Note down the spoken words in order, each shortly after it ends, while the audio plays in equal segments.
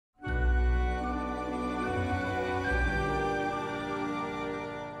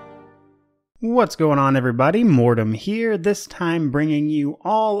What's going on, everybody? Mortem here, this time bringing you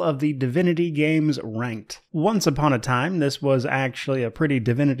all of the Divinity games ranked. Once upon a time, this was actually a pretty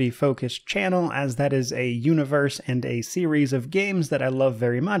Divinity-focused channel, as that is a universe and a series of games that I love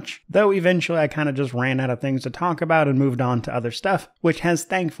very much, though eventually I kind of just ran out of things to talk about and moved on to other stuff, which has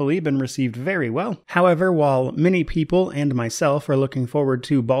thankfully been received very well. However, while many people and myself are looking forward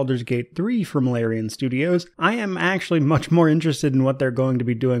to Baldur's Gate 3 from Larian Studios, I am actually much more interested in what they're going to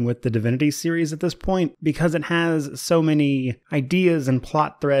be doing with the Divinity series at this point, because it has so many ideas and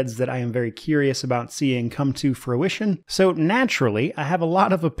plot threads that I am very curious about seeing come to fruition. So naturally, I have a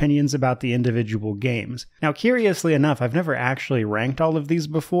lot of opinions about the individual games. Now, curiously enough, I've never actually ranked all of these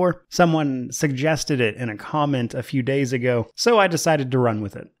before. Someone suggested it in a comment a few days ago, so I decided to run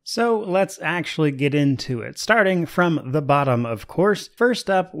with it. So let's actually get into it, starting from the bottom, of course. First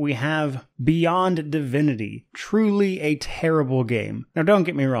up, we have Beyond Divinity. Truly a terrible game. Now, don't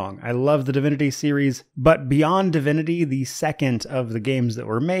get me wrong, I love the Divinity series, but Beyond Divinity, the second of the games that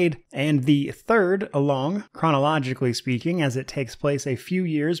were made, and the third along, chronologically speaking, as it takes place a few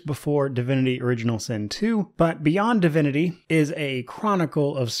years before Divinity Original Sin 2, but Beyond Divinity is a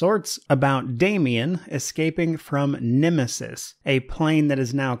chronicle of sorts about Damien escaping from Nemesis, a plane that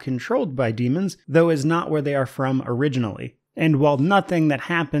is now controlled by demons, though is not where they are from originally. And while nothing that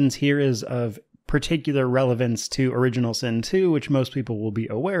happens here is of particular relevance to Original Sin 2, which most people will be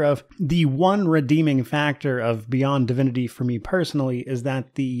aware of, the one redeeming factor of Beyond Divinity for me personally is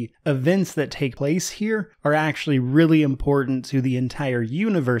that the events that take place here are actually really important to the entire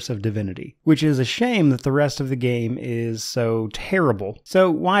universe of Divinity, which is a shame that the rest of the game is so terrible.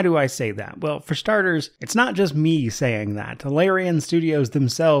 So why do I say that? Well, for starters, it's not just me saying that. Larian Studios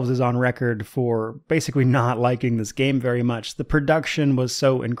themselves is on record for basically not liking this game very much. The production was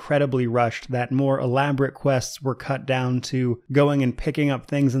so incredibly rushed that more elaborate quests were cut down to going and picking up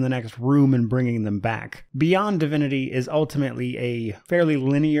things in the next room and bringing them back. Beyond Divinity is ultimately a fairly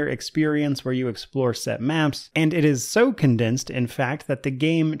linear experience where you explore set maps, and it is so condensed, in fact, that the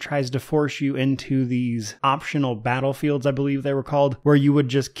game tries to force you into these optional battlefields, I believe they were called, where you would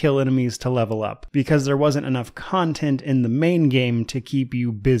just kill enemies to level up, because there wasn't enough content in the main game to keep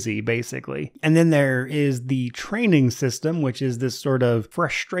you busy, basically. And then there is the training system, which is this sort of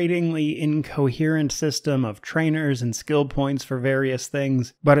frustratingly incoherent system of trainers and skill points for various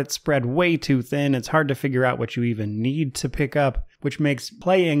things, but it's spread way too thin. It's hard to figure out what you even need to pick up, which makes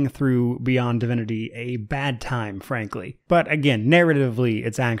playing through Beyond Divinity a bad time, frankly. But again, narratively,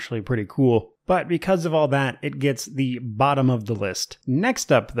 it's actually pretty cool. But because of all that, it gets the bottom of the list.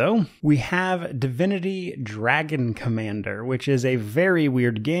 Next up, though, we have Divinity Dragon Commander, which is a very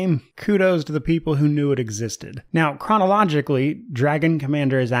weird game. Kudos to the people who knew it existed. Now, chronologically, Dragon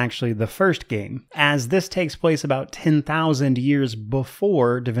Commander is actually the first game, as this takes place about 10,000 years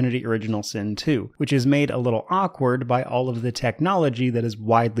before Divinity Original Sin 2, which is made a little awkward by all of the technology that is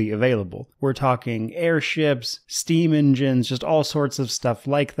widely available. We're talking airships, steam engines, just all sorts of stuff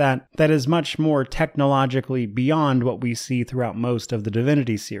like that is much more technologically beyond what we see throughout most of the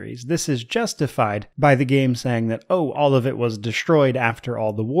Divinity series. This is justified by the game saying that, oh, all of it was destroyed after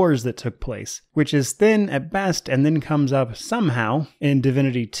all the wars that took place, which is thin at best and then comes up somehow in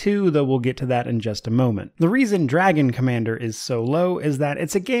Divinity 2, though we'll get to that in just a moment. The reason Dragon Commander is so low is that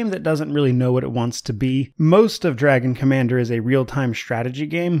it's a game that doesn't really know what it wants to be. Most of Dragon Commander is a real-time strategy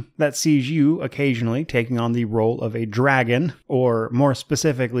game that sees you occasionally taking on the role of a dragon, or more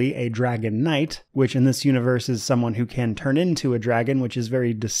specifically, a dragon knight, which in this universe is someone who can turn into a dragon, which is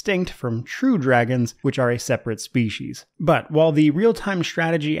very distinct from true dragons, which are a separate species. But while the real-time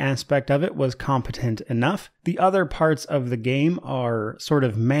strategy aspect of it was competent enough, the other parts of the game are sort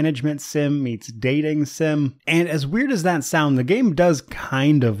of management sim meets dating sim, and as weird as that sounds, the game does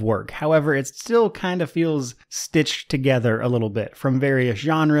kind of work. However, it still kind of feels stitched together a little bit from various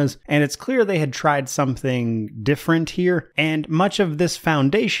genres, and it's clear they had tried something different here, and much of this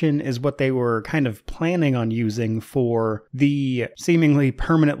foundation is what they were kind of planning on using for the seemingly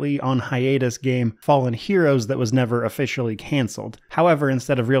permanently on hiatus game Fallen Heroes that was never officially canceled. However,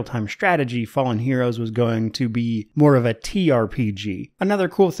 instead of real-time strategy, Fallen Heroes was going to be more of a TRPG. Another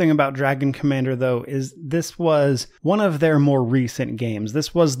cool thing about Dragon Commander, though, is this was one of their more recent games.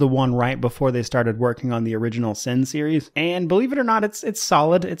 This was the one right before they started working on the Original Sin series, and believe it or not, it's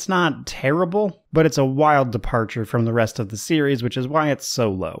solid. It's not terrible, but it's a wild departure from the rest of the series, which is why it's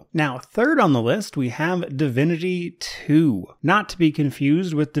so low. Now, third on the list, we have Divinity 2. Not to be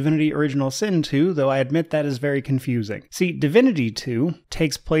confused with Divinity Original Sin 2, though I admit that is very confusing. See, Divinity 2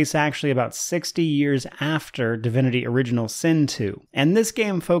 takes place actually about 60 years after Divinity Original Sin 2, and this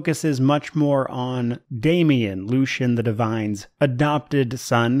game focuses much more on Damien, Lucian the Divine's adopted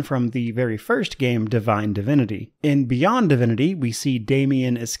son from the very first game, Divine Divinity. In Beyond Divinity, we see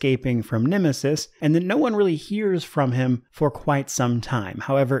Damien escaping from Nemesis, and then no one really hears from him for quite some time.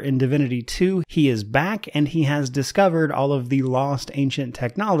 However, in Divinity 2, he is back, and he has discovered all of the lost ancient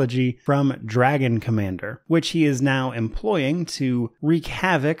technology from Dragon Commander, which he is now employing to wreak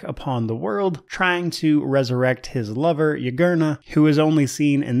havoc upon the world, trying to resurrect his lover, Yagurna, who is only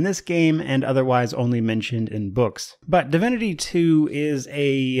seen in this game and otherwise only mentioned in books. But Divinity 2 is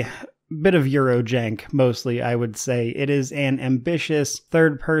a bit of Eurojank, mostly, I would say. It is an ambitious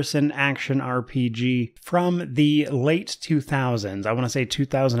third-person action RPG from the late 2000s. I want to say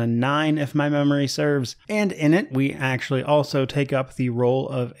 2009, if my memory serves. And in it, we actually also take up the role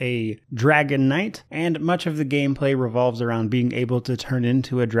of a dragon knight, and much of the gameplay revolves around being able to turn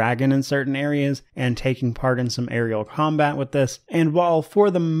into a dragon in certain areas and taking part in some aerial combat with this. And while for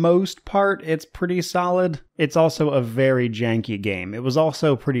the most part it's pretty solid, it's also a very janky game. It was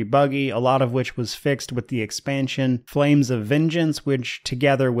also pretty buggy, a lot of which was fixed with the expansion Flames of Vengeance, which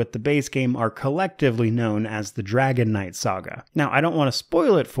together with the base game are collectively known as the Dragon Knight Saga. Now, I don't want to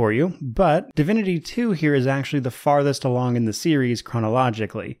spoil it for you, but Divinity 2 here is actually the farthest along in the series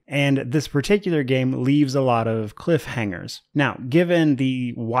chronologically, and this particular game leaves a lot of cliffhangers. Now, given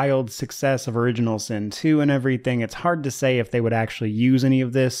the wild success of Original Sin 2 and everything, it's hard to say if they would actually use any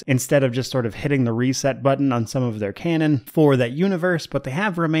of this instead of just sort of hitting the reset button on some of their canon for that universe, but they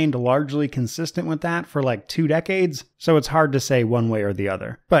have remained largely consistent with that for like 2 decades, so it's hard to say one way or the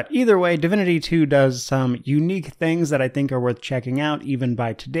other. But either way, Divinity 2 does some unique things that I think are worth checking out even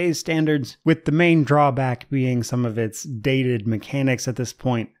by today's standards, with the main drawback being some of its dated mechanics at this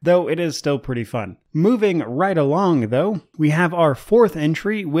point, though it is still pretty fun. Moving right along, though, we have our fourth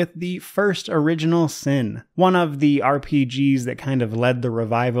entry with the first Original Sin, one of the RPGs that kind of led the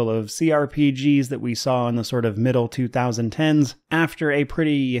revival of CRPGs that we saw in the sort of middle 2010s, after a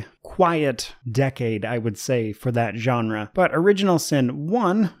pretty quiet decade, I would say, for that genre. But Original Sin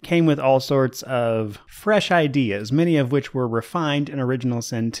 1 came with all sorts of fresh ideas, many of which were refined in Original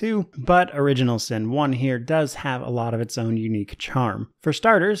Sin 2, but Original Sin 1 here does have a lot of its own unique charm. For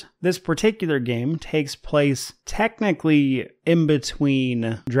starters, this particular game takes place technically in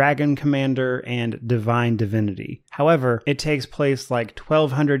between Dragon Commander and Divine Divinity. However, it takes place like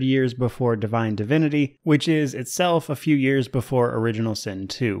 1200 years before Divine Divinity, which is itself a few years before Original Sin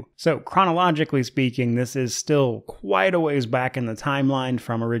 2. So chronologically speaking, this is still quite a ways back in the timeline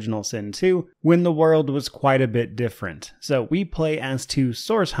from Original Sin 2, when the world was quite a bit different. So we play as 2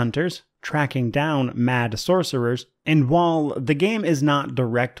 source hunters, tracking down mad sorcerers, and while the game is not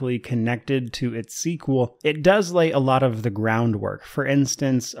directly connected to its sequel, it does lay a lot of the groundwork. For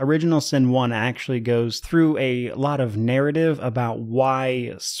instance, Original Sin 1 actually goes through a lot of narrative about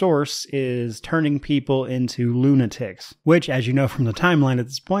why Source is turning people into lunatics, which, as you know from the timeline at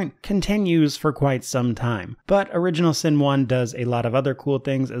this point, continues for quite some time. But Original Sin 1 does a lot of other cool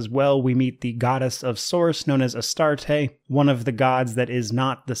things as well. We meet the goddess of Source, known as Astarte, one of the gods that is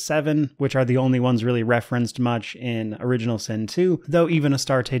not the 7, which are the only ones really referenced much in Original Sin 2, though even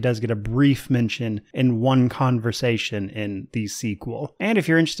Astarte does get a brief mention in one conversation in the sequel. And if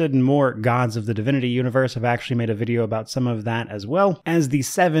you're interested in more gods of the Divinity universe, I've actually made a video about some of that as well, as the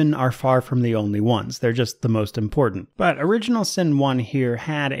 7 are far from the only ones. They're just the most important. But Original Sin 1 here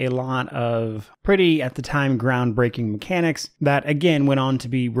had a lot of pretty, at the time, groundbreaking mechanics that again went on to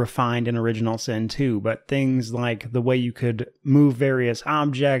be refined in Original Sin 2, but things like the way you could move various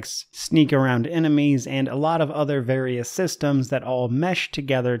objects, sneak around enemies, and a lot of other various systems that all mesh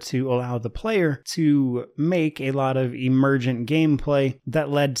together to allow the player to make a lot of emergent gameplay that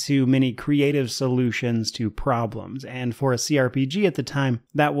led to many creative solutions to problems. And for a CRPG at the time,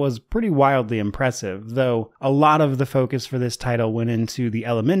 that was pretty wildly impressive, though a lot of the focus for this title went into the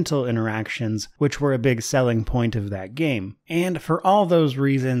elemental interactions, which were a big selling point of that game. And for all those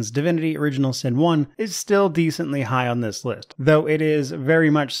reasons, Divinity Original Sin 1 is still decently high on this this list, though it is very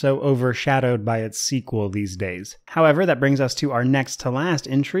much so overshadowed by its sequel these days. However, that brings us to our next to last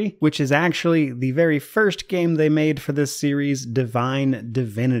entry, which is actually the very first game they made for this series, Divine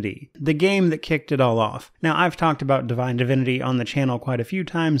Divinity, the game that kicked it all off. Now, I've talked about Divine Divinity on the channel quite a few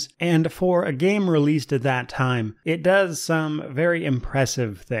times, and for a game released at that time, it does some very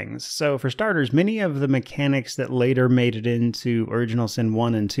impressive things. So for starters, many of the mechanics that later made it into Original Sin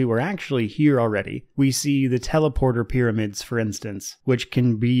 1 and 2 are actually here already. We see the teleporter pyramids, for instance, which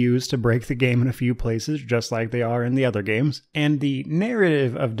can be used to break the game in a few places, just like they are in the other games. And the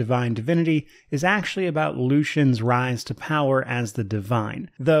narrative of Divine Divinity is actually about Lucian's rise to power as the Divine.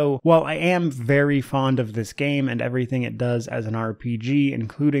 Though, while I am very fond of this game and everything it does as an RPG,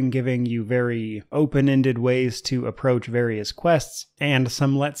 including giving you very open-ended ways to approach various quests, and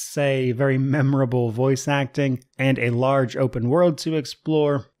some, let's say, very memorable voice acting, and a large open world to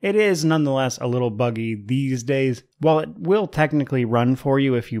explore, it is nonetheless a little buggy these days. While it will technically run for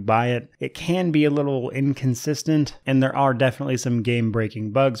you if you buy it, it can be a little inconsistent, and there are definitely some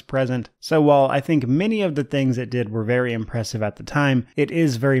game-breaking bugs present. So while I think many of the things it did were very impressive at the time, it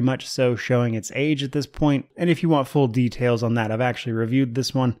is very much so showing its age at this point, and if you want full details on that, I've actually reviewed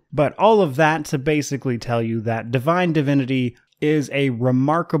this one. But all of that to basically tell you that Divine Divinity is a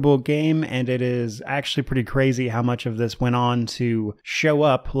remarkable game, and it is actually pretty crazy how much of this went on to show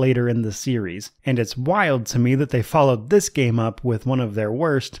up later in the series. And it's wild to me that they followed this game up with one of their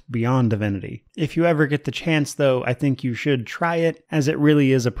worst, Beyond Divinity. If you ever get the chance though, I think you should try it, as it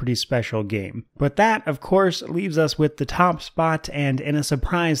really is a pretty special game. But that, of course, leaves us with the top spot, and in a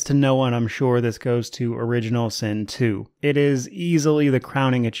surprise to no one, I'm sure this goes to Original Sin 2. It is easily the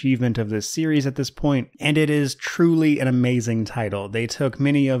crowning achievement of this series at this point, and it is truly an amazing title. They took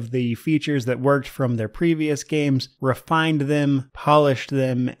many of the features that worked from their previous games, refined them, polished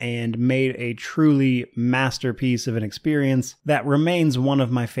them, and made a truly masterpiece of an experience that remains one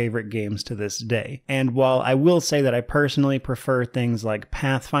of my favorite games to this day. And while I will say that I personally prefer things like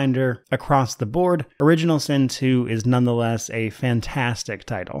Pathfinder across the board, Original Sin 2 is nonetheless a fantastic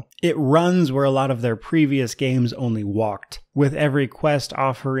title. It runs where a lot of their previous games only walked, with every quest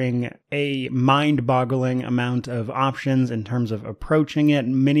offering a mind-boggling amount of options in terms of approaching it,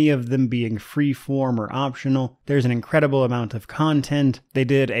 many of them being free-form or optional. There's an incredible amount of content. They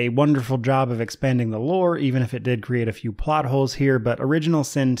did a wonderful job of expanding the lore, even if it did create a few plot holes here, but Original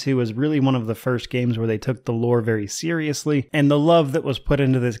Sin 2 is really one of the first games where they took the lore very seriously, and the love that was put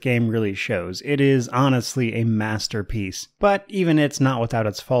into this game really shows. It is honestly a masterpiece. But even it's not without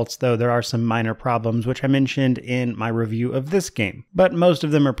its faults, though. There are some minor problems, which I mentioned in my review of this game, but most of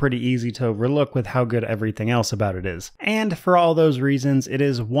them are pretty easy to overlook with how good everything else about it is. And for all those reasons, it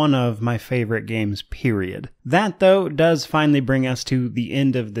is one of my favorite games, period. That, though, does finally bring us to the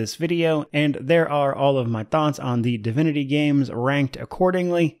end of this video, and there are all of my thoughts on the Divinity games ranked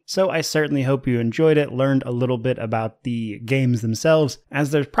accordingly, so I certainly hope you enjoyed it, learned a little bit about the games themselves, as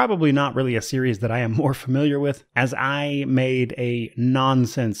there's probably not really a series that I am more familiar with, as I made a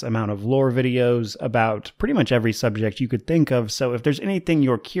nonsense amount of lore videos about pretty much every subject you could think of, so if there's anything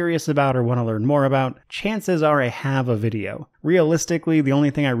you're curious about or want to learn more about, chances are I have a video. Realistically, the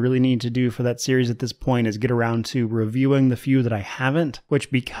only thing I really need to do for that series at this point is get around to reviewing the few that I haven't, which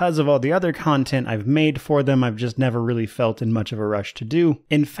because of all the other content I've made for them, I've just never really felt in much of a rush to do.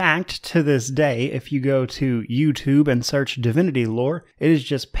 In fact, to this day, if you go to YouTube and search Divinity lore, it is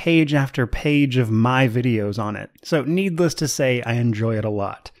just page after page of my videos on it. So needless to say, I enjoy it a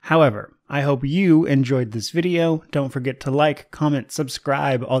lot. However, I hope you enjoyed this video. Don't forget to like, comment,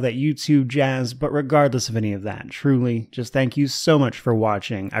 subscribe, all that YouTube jazz, but regardless of any of that, truly, just thank you so much for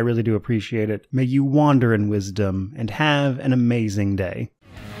watching. I really do appreciate it. May you wander in wisdom and have an amazing day.